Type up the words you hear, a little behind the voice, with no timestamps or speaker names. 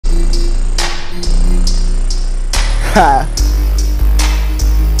Ha.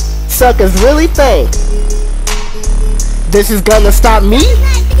 Suckers really think this is gonna stop me?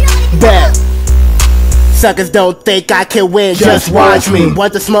 Bet. Suckers don't think I can win, just watch me.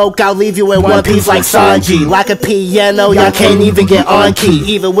 Want the smoke, I'll leave you in one piece like Sanji. Like a piano, y'all can't even get on key.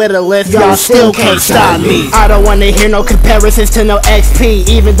 Even with a lift, y'all still can't stop me. I don't wanna hear no comparisons to no XP,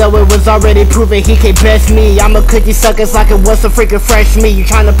 even though it was already proven he can't best me. I'ma cook these suckers like it was some freaking fresh meat. You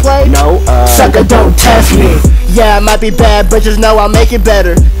tryna play? No, sucker, don't test me. Yeah, I might be bad, but just know I'll make it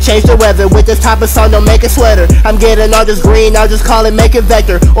better. Change the weather with this type of sun, don't make a sweater. I'm getting all this green, I'll just call it make it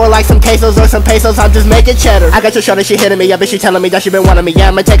vector. Or like some quesos or some pesos, I'm just making cheddar. I got your shorty, she hitting me, yeah, bitch, she telling me that she been wanting me. Yeah,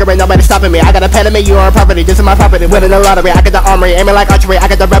 I'ma take her, ain't nobody stopping me. I got a pen in me, you are a property, this is my property. Winning the lottery, I got the armory, aiming like archery. I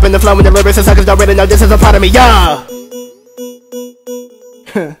got the rap and the flow and the lyrics, and suckers don't really know this is a part of me, yeah.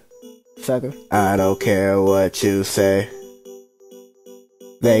 Sucker. I don't care what you say,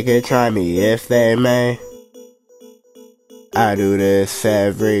 they can try me if they may. I do this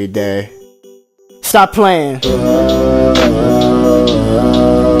every day. Stop playing.